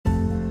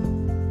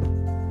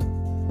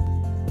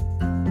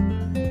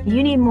Do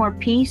you need more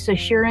peace,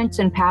 assurance,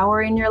 and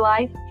power in your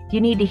life? Do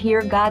you need to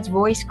hear God's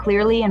voice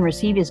clearly and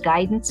receive His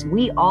guidance?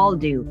 We all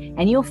do.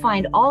 And you'll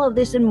find all of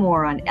this and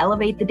more on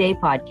Elevate the Day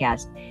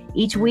podcast.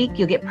 Each week,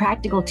 you'll get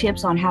practical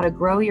tips on how to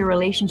grow your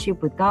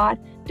relationship with God,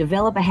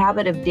 develop a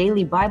habit of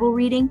daily Bible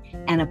reading,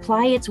 and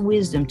apply its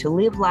wisdom to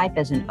live life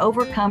as an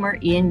overcomer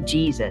in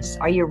Jesus.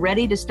 Are you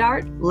ready to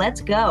start?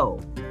 Let's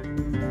go.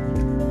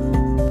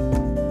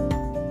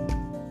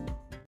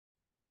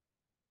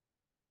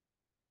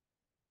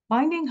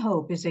 Finding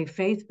Hope is a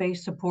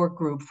faith-based support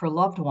group for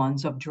loved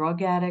ones of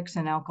drug addicts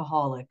and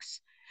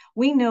alcoholics.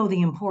 We know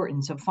the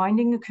importance of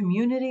finding a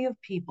community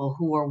of people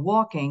who are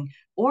walking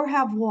or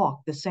have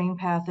walked the same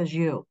path as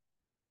you.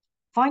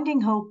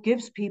 Finding Hope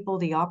gives people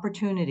the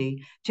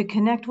opportunity to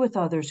connect with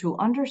others who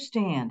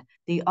understand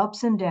the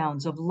ups and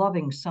downs of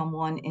loving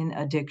someone in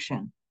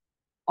addiction.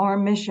 Our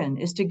mission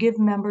is to give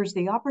members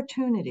the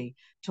opportunity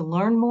to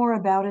learn more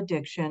about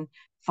addiction,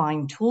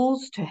 find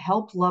tools to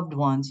help loved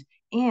ones,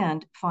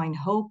 and find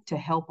hope to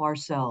help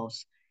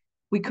ourselves.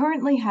 We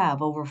currently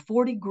have over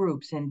 40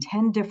 groups in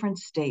 10 different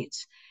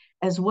states,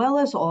 as well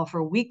as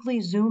offer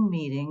weekly Zoom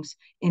meetings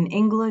in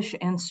English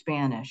and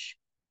Spanish.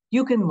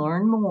 You can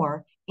learn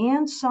more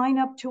and sign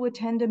up to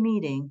attend a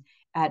meeting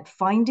at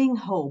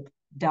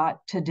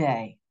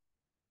findinghope.today.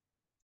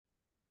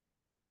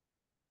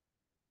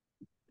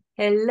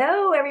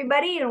 Hello,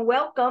 everybody, and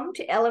welcome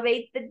to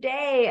Elevate the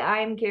Day.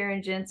 I'm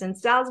Karen Jensen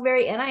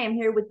Salisbury, and I am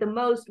here with the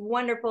most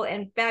wonderful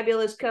and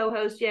fabulous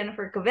co-host,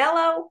 Jennifer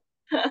Cavello.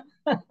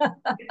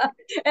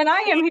 And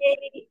I am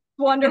here,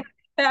 wonderful,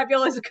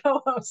 fabulous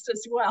co-host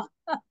as well.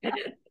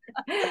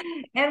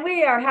 And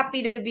we are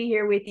happy to be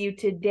here with you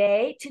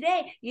today.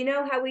 You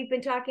know how we've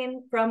been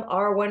talking from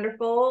our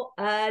wonderful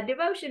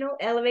devotional,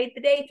 Elevate the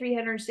Day,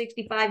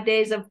 365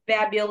 days of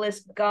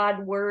fabulous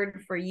God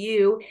word for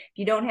you. If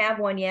you don't have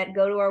one yet,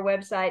 go to our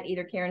website,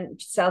 either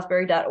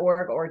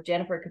KarenSalisbury.org or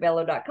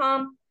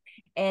JenniferCavello.com,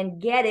 and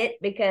get it,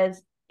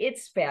 because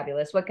it's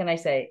fabulous. What can I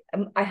say?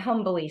 I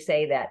humbly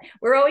say that.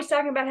 We're always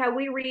talking about how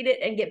we read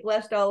it and get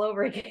blessed all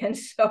over again.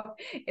 So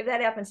if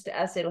that happens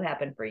to us, it'll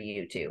happen for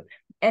you too.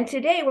 And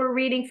today we're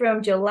reading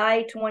from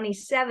July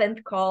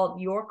 27th, called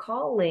Your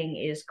Calling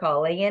is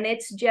Calling. And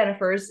it's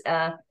Jennifer's,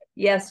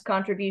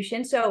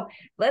 contribution. So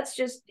let's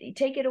just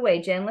take it away,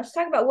 Jen. Let's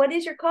talk about what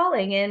is your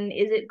calling, and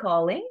is it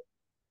calling?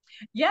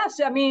 Yes,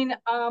 I mean,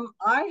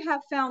 I have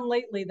found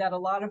lately that a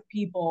lot of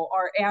people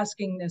are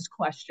asking this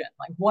question,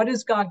 like, what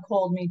has God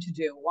called me to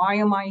do? Why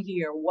am I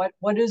here?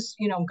 What is,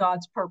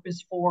 God's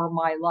purpose for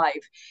my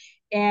life?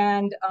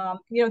 And,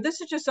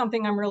 this is just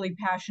something I'm really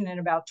passionate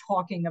about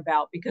talking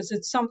about, because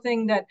it's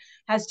something that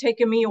has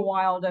taken me a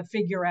while to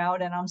figure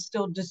out, and I'm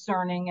still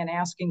discerning and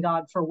asking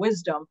God for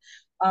wisdom.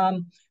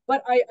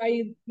 But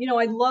I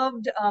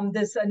loved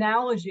this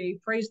analogy.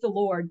 Praise the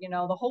Lord.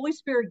 The Holy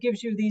Spirit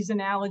gives you these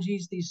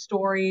analogies, these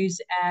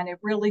stories, and it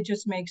really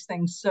just makes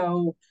things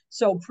so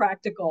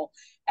practical.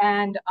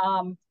 And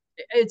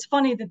it's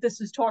funny that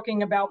this is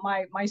talking about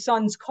my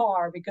son's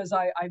car, because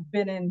I've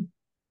been in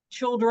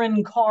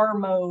children car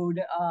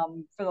mode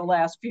for the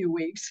last few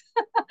weeks.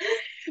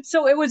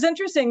 So it was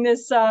interesting.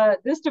 This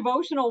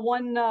devotional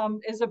one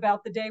is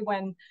about the day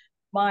when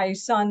my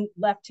son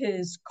left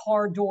his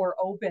car door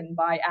open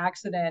by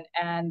accident,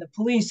 and the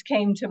police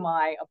came to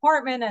my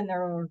apartment, and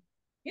they're,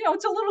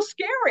 it's a little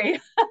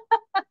scary.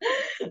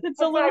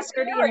 It's a little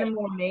scary in the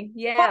morning.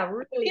 Yeah,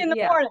 really. In the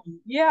morning.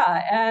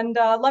 Yeah. And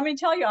let me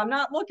tell you, I'm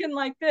not looking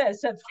like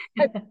this at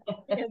 5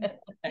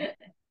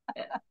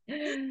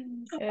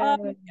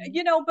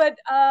 but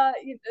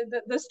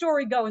the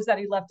story goes that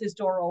he left his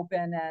door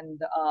open,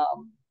 and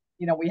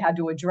we had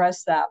to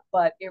address that.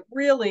 But it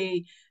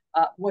really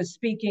was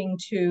speaking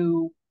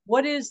to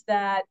what is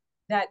that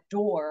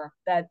door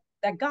that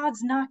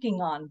God's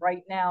knocking on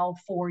right now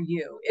for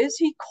you. Is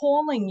He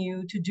calling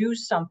you to do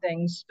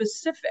something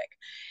specific?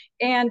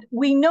 And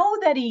we know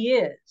that He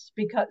is,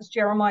 because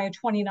Jeremiah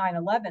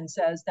 29:11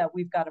 says that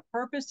we've got a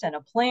purpose and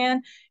a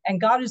plan,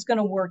 and God is going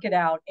to work it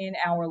out in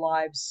our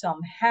lives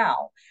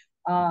somehow.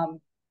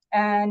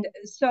 And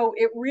so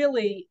it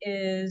really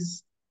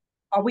is,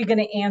 are we going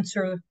to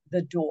answer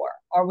the door?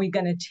 Are we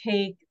going to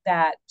take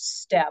that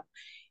step?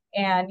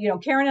 And,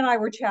 Karen and I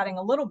were chatting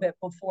a little bit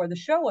before the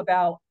show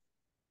about,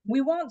 we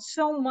want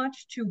so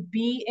much to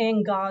be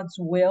in God's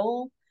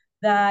will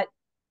that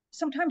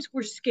sometimes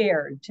we're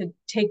scared to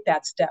take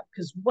that step,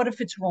 because what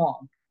if it's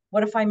wrong?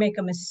 What if I make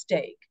a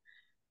mistake?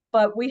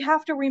 But we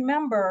have to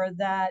remember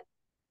that,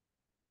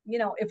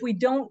 if we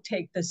don't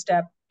take the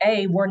step,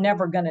 A, we're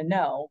never going to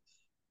know.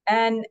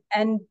 And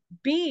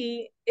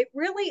B, it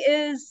really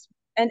is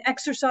an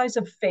exercise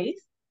of faith.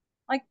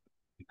 Like,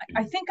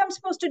 I think I'm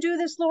supposed to do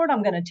this, Lord.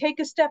 I'm going to take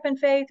a step in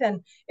faith.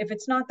 And if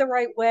it's not the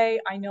right way,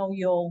 I know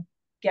you'll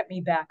get me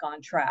back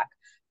on track.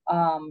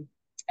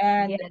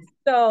 And yes.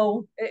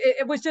 So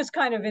it was just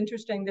kind of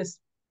interesting, this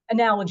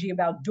analogy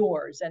about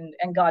doors and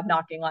God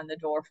knocking on the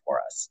door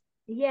for us.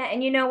 Yeah.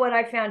 And you know what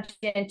I found,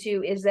 Jen,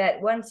 too, is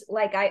that once,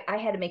 like, I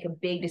had to make a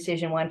big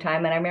decision one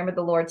time. And I remember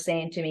the Lord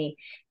saying to me,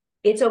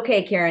 it's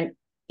okay, Karen,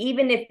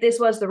 even if this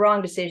was the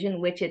wrong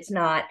decision, which it's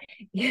not,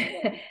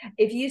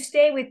 if you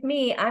stay with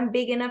me, I'm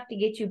big enough to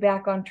get you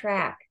back on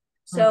track.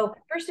 So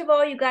first of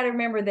all, you got to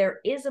remember there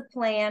is a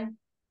plan.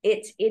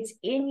 It's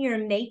in your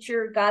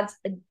nature.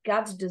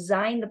 God's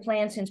designed the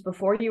plan since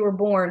before you were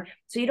born.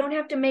 So you don't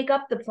have to make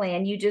up the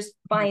plan. You just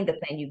find the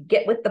plan. You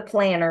get with the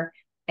planner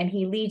and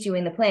he leads you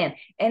in the plan.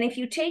 And if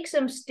you take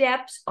some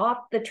steps off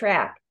the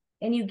track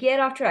and you get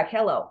off track,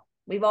 hello,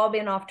 we've all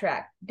been off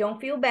track.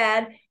 Don't feel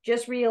bad.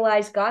 Just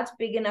realize God's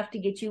big enough to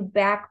get you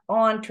back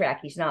on track.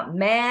 He's not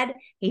mad.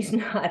 He's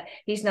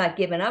not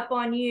giving up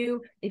on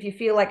you. If you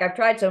feel like I've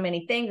tried so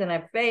many things and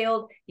I've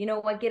failed, you know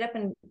what? Get up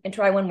and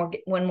try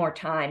one more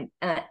time.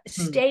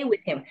 Stay with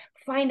him.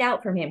 Find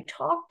out from him.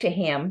 Talk to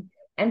him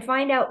and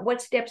find out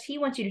what steps he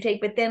wants you to take.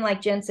 But then,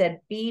 like Jen said,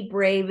 be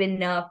brave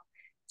enough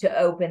to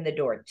open the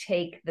door.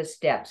 Take the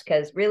steps,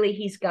 because really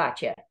he's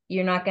got you.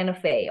 You're not going to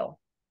fail.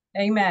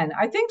 Amen.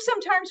 I think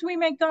sometimes we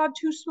make God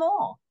too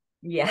small.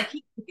 Yeah.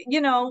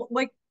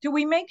 Like, do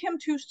we make him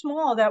too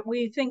small that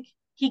we think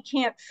he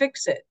can't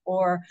fix it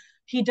or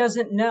he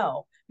doesn't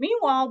know?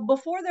 Meanwhile,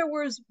 before there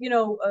was,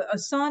 a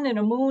sun and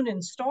a moon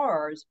and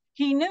stars,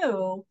 he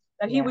knew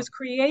that he was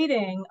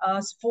creating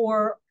us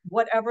for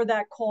whatever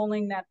that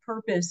calling, that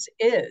purpose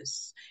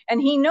is.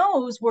 And he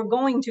knows we're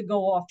going to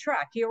go off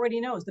track. He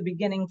already knows the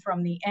beginning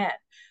from the end.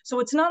 So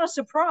it's not a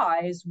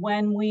surprise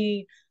when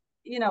we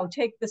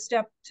take the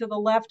step to the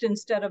left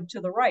instead of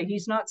to the right.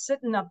 He's not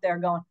sitting up there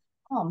going,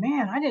 oh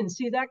man, I didn't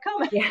see that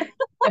coming. Yeah,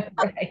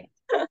 right.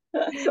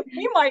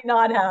 He might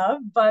not have,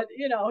 but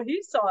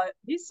he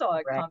saw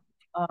it right.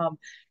 come.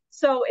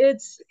 So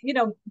it's,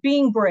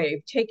 being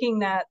brave, taking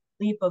that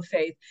leap of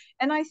faith.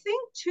 And I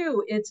think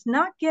too, it's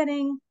not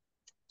getting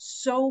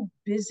so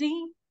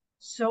busy,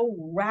 so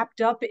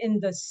wrapped up in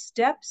the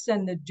steps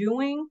and the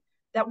doing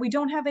that we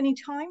don't have any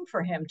time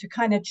for him to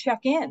kind of check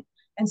in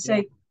and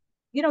say,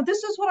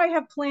 this is what I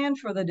have planned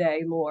for the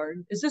day,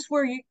 Lord. Is this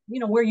where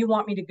where you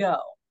want me to go?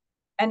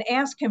 And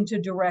ask him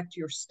to direct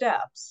your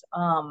steps.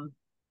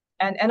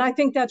 And I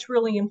think that's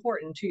really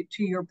important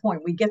to your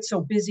point. We get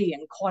so busy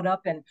and caught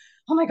up and,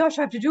 oh my gosh,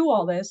 I have to do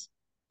all this,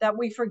 that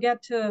we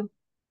forget to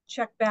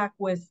check back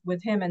with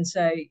him and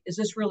say, is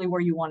this really where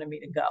you wanted me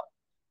to go?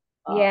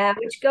 Yeah,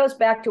 which goes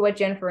back to what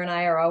Jennifer and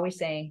I are always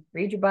saying.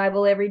 Read your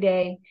Bible every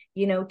day.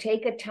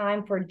 Take a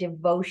time for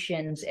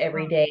devotions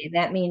every day. And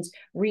that means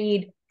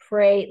read,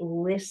 pray,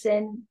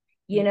 listen.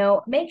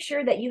 Make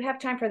sure that you have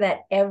time for that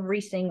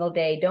every single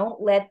day.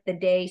 Don't let the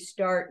day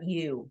start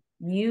you.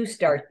 You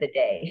start the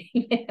day.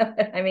 You know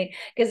what I mean?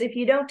 Because if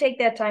you don't take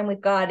that time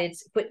with God,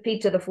 it's put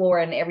feet to the floor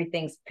and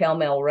everything's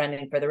pell-mell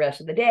running for the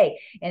rest of the day.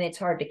 And it's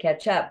hard to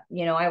catch up.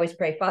 I always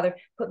pray, Father,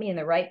 put me in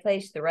the right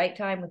place, the right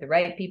time with the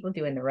right people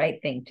doing the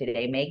right thing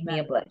today. Make me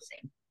a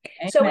blessing.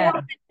 Amen. So we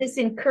hope this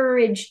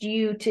encouraged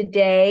you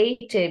today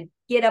to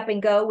get up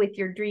and go with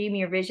your dream,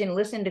 your vision,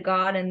 listen to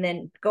God, and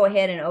then go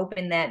ahead and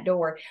open that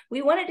door.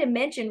 We wanted to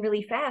mention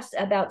really fast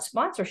about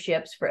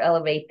sponsorships for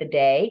Elevate the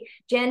Day.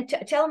 Jen,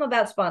 tell them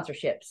about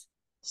sponsorships.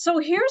 So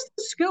here's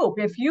the scoop.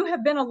 If you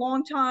have been a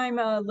long-time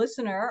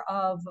listener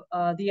of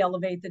the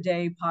Elevate the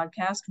Day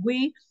podcast,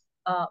 we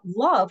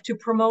love to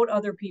promote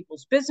other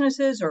people's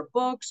businesses or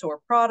books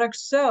or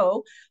products.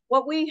 So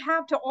what we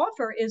have to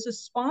offer is a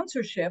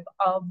sponsorship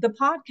of the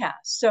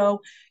podcast.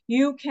 So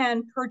you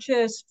can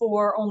purchase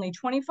for only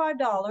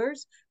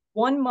 $25,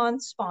 1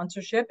 month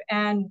sponsorship,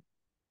 and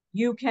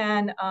you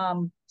can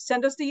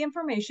send us the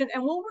information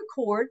and we'll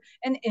record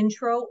an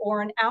intro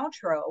or an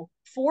outro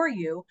for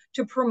you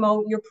to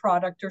promote your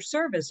product or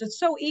service. It's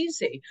so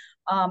easy.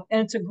 And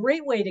it's a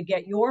great way to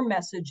get your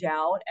message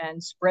out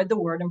and spread the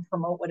word and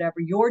promote whatever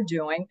you're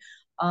doing.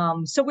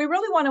 So we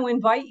really want to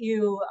invite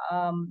you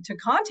to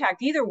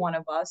contact either one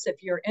of us if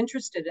you're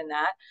interested in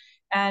that.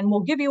 And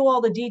we'll give you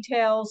all the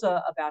details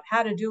about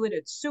how to do it.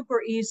 It's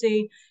super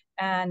easy.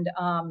 And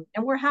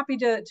we're happy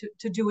to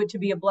do it to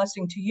be a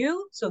blessing to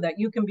you so that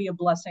you can be a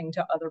blessing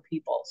to other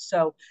people.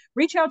 So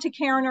reach out to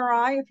Karen or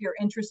I if you're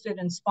interested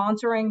in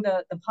sponsoring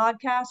the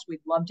podcast. We'd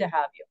love to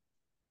have you.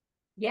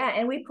 Yeah,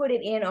 and we put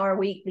it in our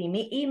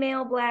weekly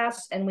email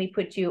blasts, and we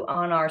put you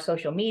on our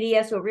social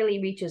media. So it really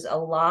reaches a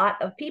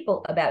lot of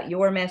people about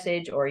your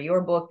message or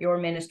your book, your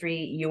ministry,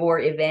 your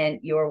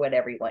event, your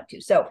whatever you want to.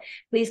 So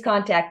please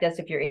contact us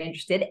if you're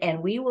interested,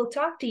 and we will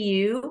talk to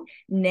you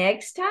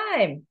next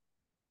time.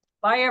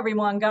 Bye,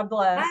 everyone. God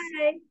bless.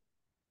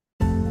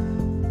 Bye.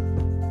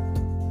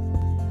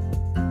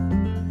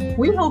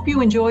 We hope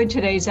you enjoyed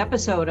today's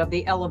episode of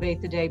the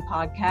Elevate the Day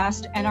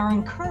podcast and are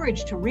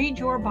encouraged to read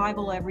your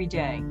Bible every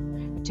day.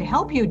 To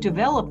help you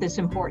develop this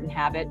important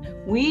habit,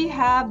 we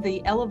have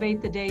the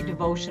Elevate the Day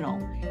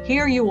devotional.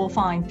 Here you will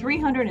find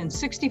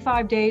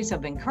 365 days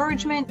of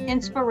encouragement,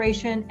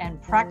 inspiration,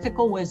 and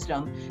practical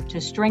wisdom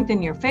to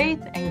strengthen your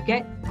faith and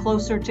get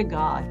closer to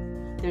God.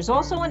 There's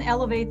also an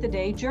Elevate the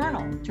Day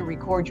journal to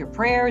record your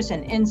prayers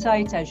and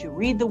insights as you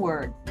read the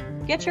Word.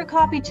 Get your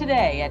copy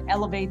today at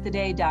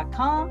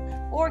elevatetheday.com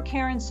or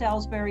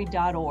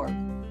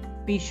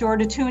karensalisbury.org. Be sure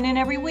to tune in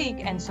every week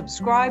and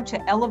subscribe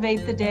to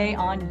Elevate the Day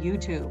on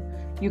YouTube.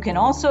 You can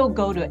also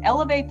go to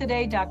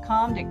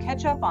elevatetheday.com to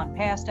catch up on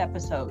past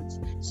episodes.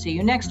 See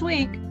you next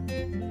week.